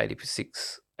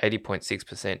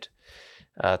 80.6%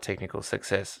 technical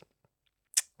success.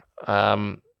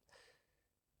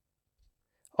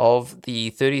 Of the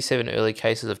 37 early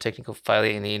cases of technical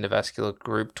failure in the endovascular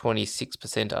group,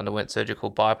 26% underwent surgical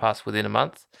bypass within a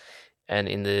month. And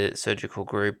in the surgical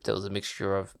group, there was a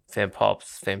mixture of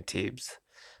fempops, femtibs,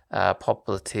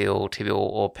 popliteal, tibial,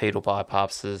 or pedal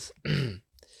bypasses.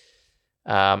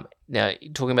 Now,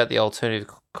 talking about the alternative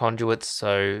conduits,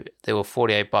 so there were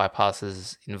 48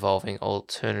 bypasses involving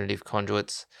alternative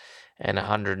conduits and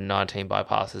 119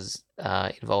 bypasses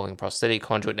involving prosthetic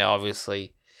conduit. Now,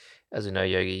 obviously, as we know,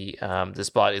 Yogi,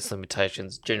 despite its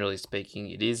limitations, generally speaking,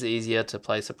 it is easier to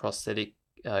place a prosthetic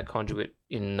conjugate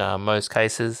in most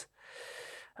cases.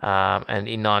 And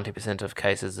in 90% of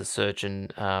cases, the surgeon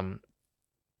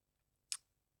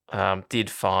did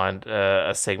find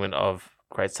a segment of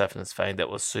great saphenous vein that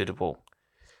was suitable.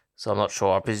 So I'm not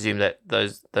sure. I presume that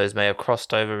those may have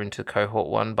crossed over into cohort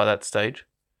 1 by that stage.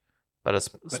 but a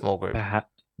But small group. perhaps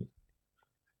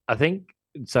I think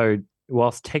so.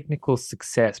 Whilst technical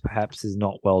success perhaps is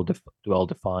not well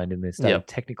defined in this study, Yep.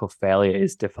 technical failure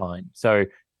is defined. So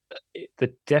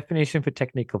the definition for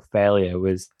technical failure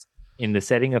was in the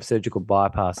setting of surgical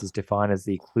bypass is defined as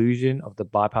the occlusion of the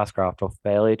bypass graft or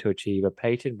failure to achieve a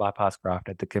patent bypass graft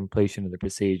at the completion of the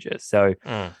procedure. So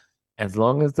Mm. as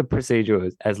long as the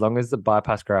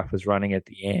bypass graft was running at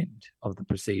the end of the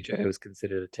procedure, it was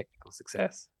considered a technical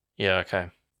success. Yeah. Okay.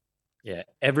 Yeah.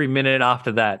 Every minute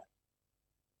after that,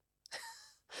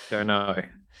 don't know.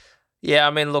 Yeah.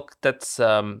 I mean, look, that's.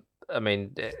 I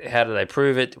mean, how do they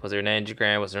prove it? Was there an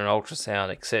angiogram? Was there an ultrasound,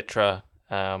 etc.?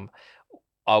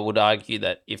 I would argue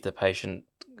that if the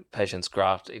patient's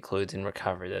graft occludes in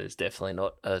recovery, that is definitely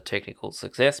not a technical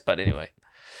success. But anyway,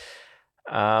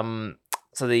 um,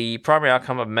 so the primary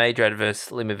outcome of major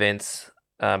adverse limb events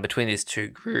between these two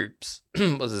groups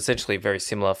was essentially very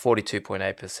similar: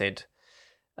 42.8%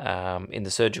 in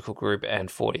the surgical group and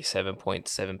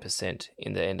 47.7%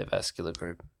 in the endovascular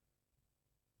group.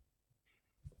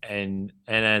 And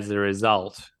as a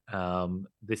result,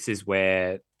 this is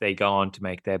where they go on to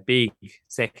make their big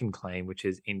second claim, which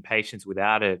is in patients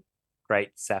without a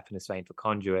great saphenous vein for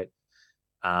conduit,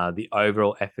 the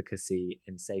overall efficacy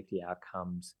and safety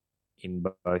outcomes in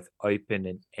both open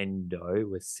and endo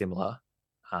were similar,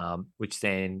 which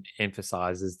then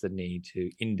emphasizes the need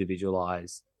to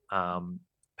individualize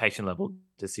patient level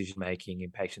decision making in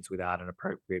patients without an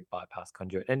appropriate bypass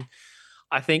conduit. And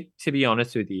I think, to be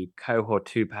honest with you, cohort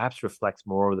two perhaps reflects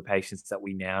more of the patients that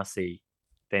we now see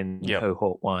than Yep.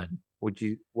 cohort one. Would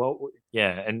you? Well,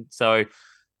 yeah. And so,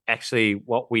 actually,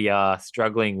 what we are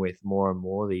struggling with more and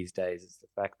more these days is the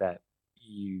fact that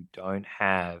you don't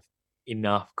have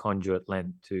enough conduit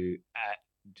length to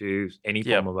do any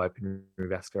form Yep. of open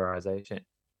revascularization,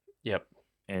 Yep.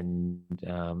 and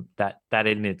that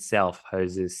in itself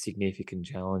poses significant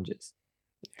challenges.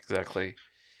 Exactly.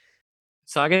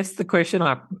 So I guess the question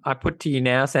I put to you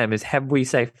now, Sam, is: have we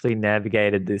safely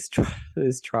navigated this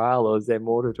trial, or is there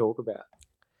more to talk about?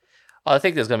 I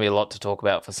think there's going to be a lot to talk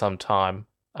about for some time.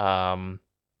 Um,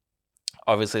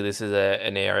 Obviously, this is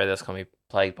an area that's going to be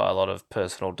plagued by a lot of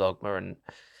personal dogma and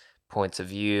points of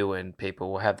view, and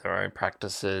people will have their own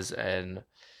practices and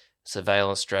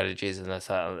surveillance strategies, and that's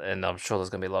and I'm sure there's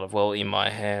going to be a lot of in my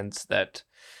hands that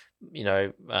you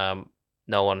know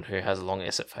no one who has a long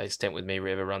SFA stent with me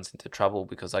ever runs into trouble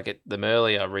because I get them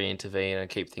early, I re-intervene and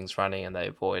keep things running, and they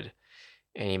avoid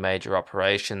any major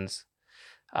operations.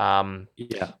 Um,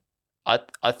 Yeah,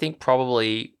 I think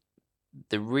probably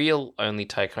the real only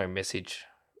take home message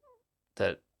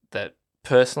that that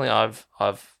personally I've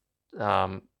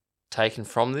um, taken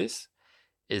from this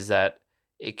is that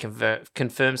it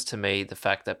confirms to me the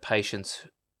fact that patients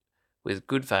with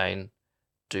good vein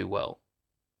do well.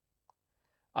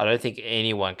 I don't think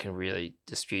anyone can really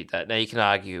dispute that. Now you can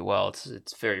argue, well,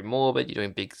 it's very morbid. You're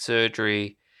doing big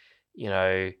surgery. You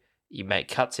know, you make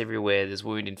cuts everywhere. There's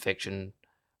wound infection.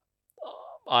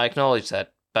 I acknowledge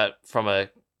that, but from a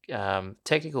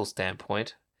technical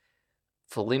standpoint,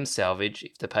 for limb salvage,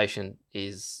 if the patient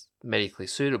is medically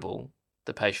suitable,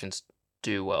 the patients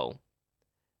do well.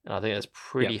 And I think that's yeah,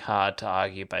 pretty hard to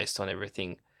argue based on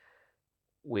everything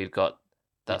we've got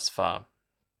yeah, thus far.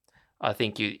 I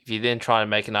think if you then try and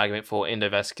make an argument for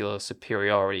endovascular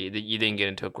superiority, that you then get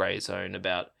into a grey zone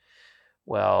about,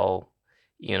 well,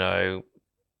 you know,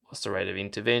 what's the rate of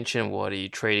intervention? What are you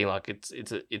treating? Like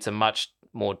it's a much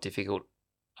more difficult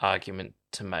argument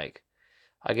to make.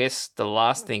 I guess the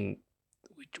last thing,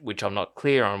 which I'm not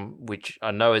clear on, which I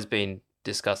know has been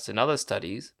discussed in other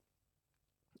studies,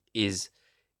 is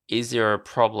there a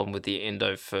problem with the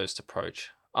endo first approach?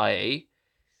 I.e.,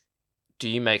 do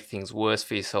you make things worse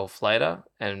for yourself later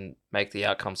and make the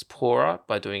outcomes poorer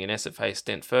by doing an SFA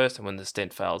stent first, and when the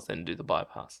stent fails, then do the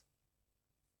bypass?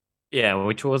 yeah.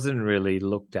 Which wasn't really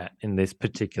looked at in this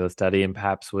particular study, and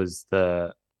perhaps was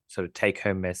the sort of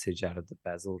take-home message out of the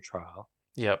Basel trial.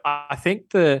 Yep. I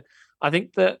think the, I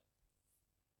think the,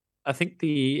 I think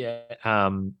the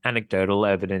anecdotal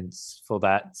evidence for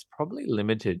that's probably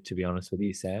limited, to be honest with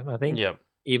you, Sam. I think Yep.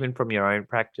 even from your own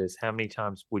practice, how many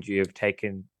times would you have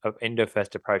taken an endo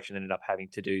first approach and ended up having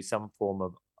to do some form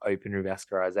of open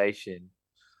revascularization?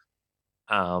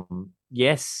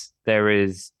 Yes, there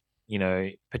is,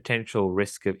 potential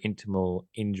risk of intimal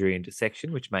injury and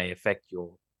dissection, which may affect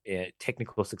your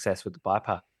technical success with the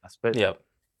bypass. But Yep.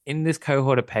 in this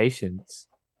cohort of patients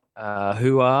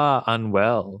who are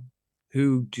unwell,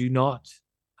 who do not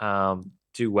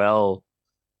do well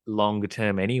longer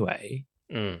term anyway,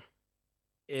 Mm.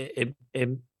 it, it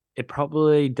it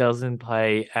probably doesn't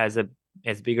play as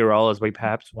big a role as we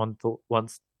perhaps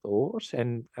once thought,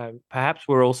 and perhaps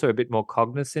we're also a bit more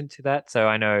cognizant to that. So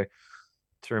I know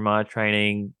through my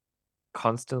training,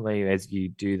 constantly as you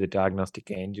do the diagnostic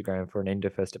and you're going for an endo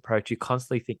first approach, you're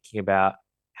constantly thinking about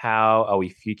how are we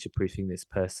future proofing this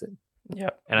person.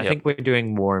 Yep. And I Yep. think we're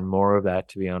doing more and more of that,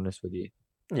 to be honest with you.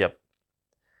 Yep.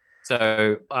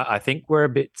 So I think we're a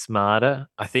bit smarter.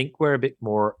 I think we're a bit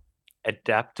more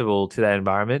adaptable to that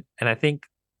environment. And I think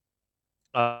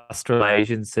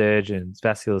Australasian surgeons,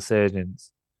 vascular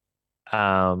surgeons,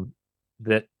 um,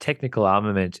 the technical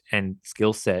armament and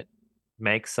skill set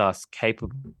makes us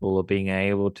capable of being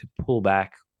able to pull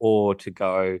back or to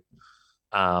go,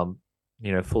 um,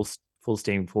 full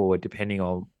steam forward, depending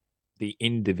on the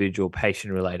individual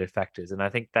patient related factors. And I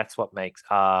think that's what makes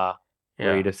our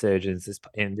Yeah. breed of surgeons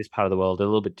in this part of the world a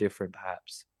little bit different,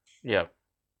 perhaps. Yep.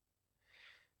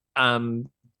 Um,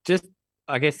 just,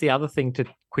 I guess the other thing to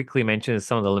quickly mention is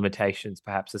some of the limitations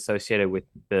perhaps associated with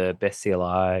the best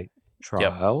CLI Yep.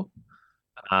 trial.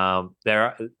 There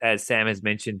are, as Sam has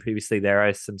mentioned previously, there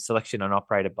is some selection and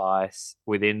operator bias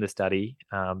within the study,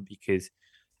 because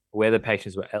whether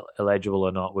patients were eligible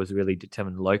or not was really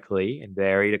determined locally and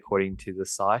varied according to the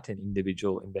site and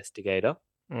individual investigator.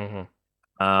 Mhm.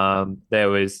 There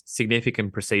was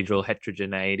significant procedural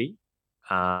heterogeneity,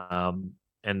 and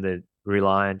the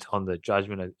reliant on the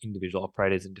judgment of individual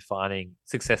operators in defining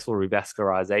successful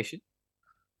revascularization.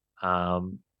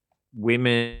 Um,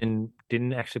 Women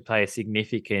didn't actually play a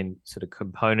significant sort of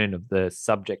component of the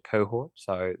subject cohort,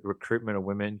 so recruitment of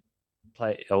women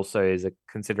play also is a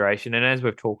consideration. And as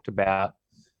we've talked about,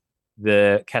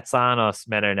 the Katsanos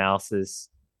meta-analysis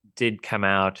did come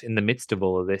out in the midst of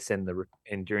all of this and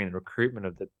during the recruitment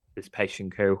of this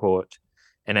patient cohort,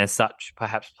 and as such,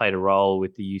 perhaps played a role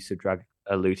with the use of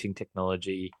drug-eluting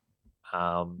technology,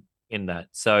 in that.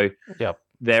 So Yep.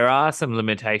 there are some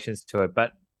limitations to it,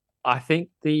 but I think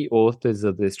the authors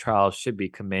of this trial should be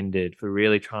commended for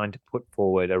really trying to put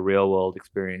forward a real-world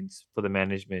experience for the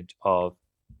management of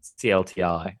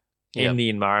CLTI in Yep. the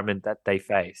environment that they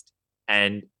faced.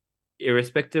 And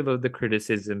irrespective of the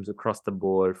criticisms across the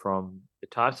board from the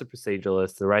types of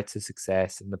proceduralists, the rates of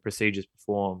success, and the procedures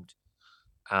performed,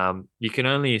 you can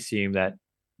only assume that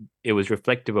it was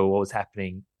reflective of what was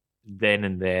happening then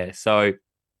and there. So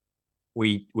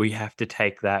we have to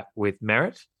take that with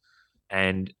merit.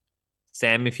 And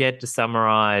Sam, if you had to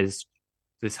summarize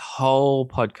this whole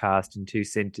podcast in 2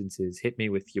 sentences, hit me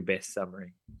with your best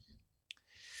summary.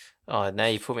 Oh, now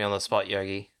you put me on the spot,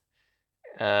 Yogi.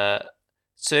 Uh,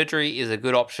 Surgery is a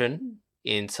good option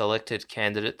in selected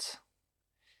candidates,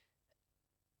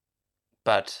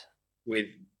 but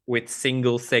With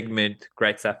single segment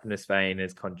great saphenous vein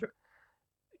as conduit.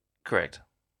 correct.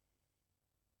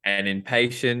 And in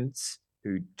patients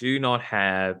who do not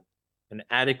have an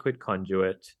adequate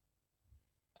conduit,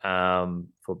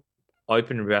 for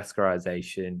open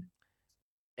revascularization,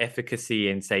 efficacy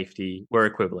and safety were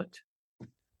equivalent.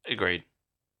 Agreed.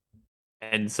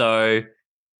 And so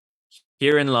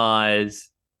herein lies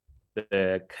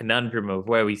the conundrum of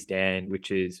where we stand,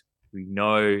 which is we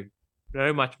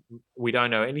we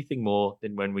don't know anything more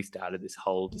than when we started this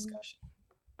whole discussion.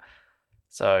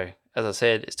 So, as I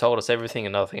said, it's told us everything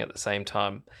and nothing at the same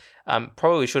time.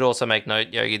 Probably should also make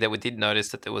note, Yogi, that we did notice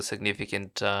that there was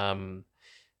significant funding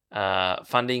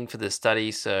for the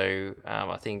study. So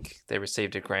I think they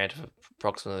received a grant of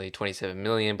approximately 27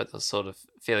 million, but there's sort of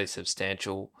fairly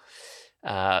substantial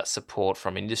support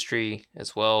from industry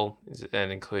as well,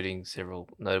 and including several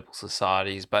notable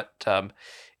societies. But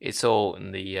it's all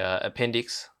in the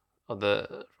appendix of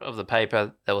the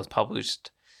paper that was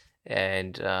published,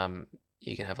 and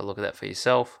you can have a look at that for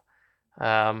yourself.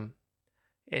 Um,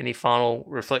 any final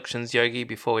reflections, Yogi,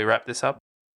 before we wrap this up?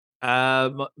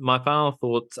 My final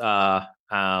thoughts are,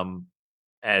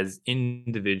 as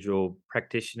individual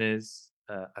practitioners,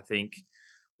 I think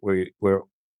we, we're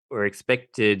we're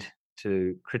expected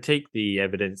to critique the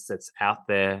evidence that's out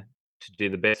there to do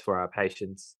the best for our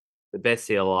patients. The best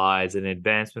CLI is an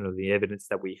advancement of the evidence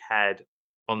that we had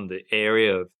on the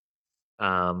area of,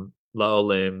 lower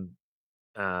limb,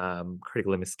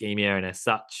 critical limb ischemia, and as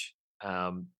such,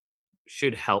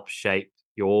 should help shape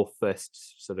your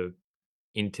first sort of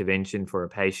intervention for a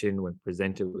patient when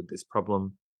presented with this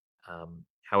problem.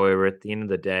 However, at the end of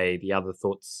the day, the other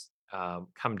thoughts,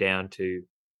 come down to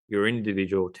your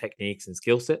individual techniques and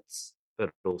skill sets, but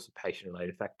also patient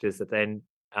related factors that then,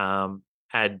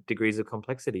 add degrees of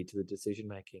complexity to the decision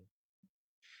making.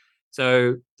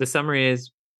 So the summary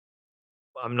is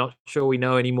I'm not sure we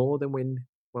know any more than when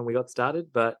we got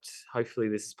started, but hopefully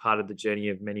this is part of the journey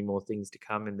of many more things to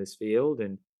come in this field.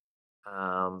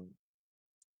 Um,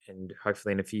 and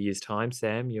hopefully in a few years' time,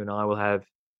 Sam, you and I will have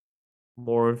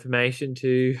more information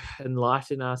to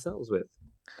enlighten ourselves with.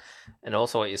 And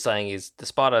also, what you're saying is,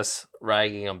 despite us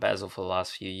ragging on Basil for the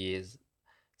last few years,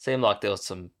 seemed like there were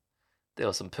some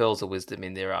pearls of wisdom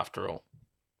in there after all.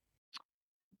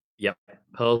 Yep,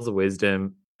 pearls of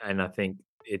wisdom, and I think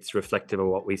it's reflective of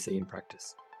what we see in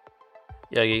practice.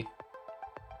 Yogi,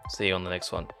 see you on the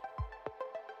next one.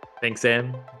 Thanks,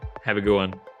 Sam. Have a good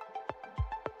one.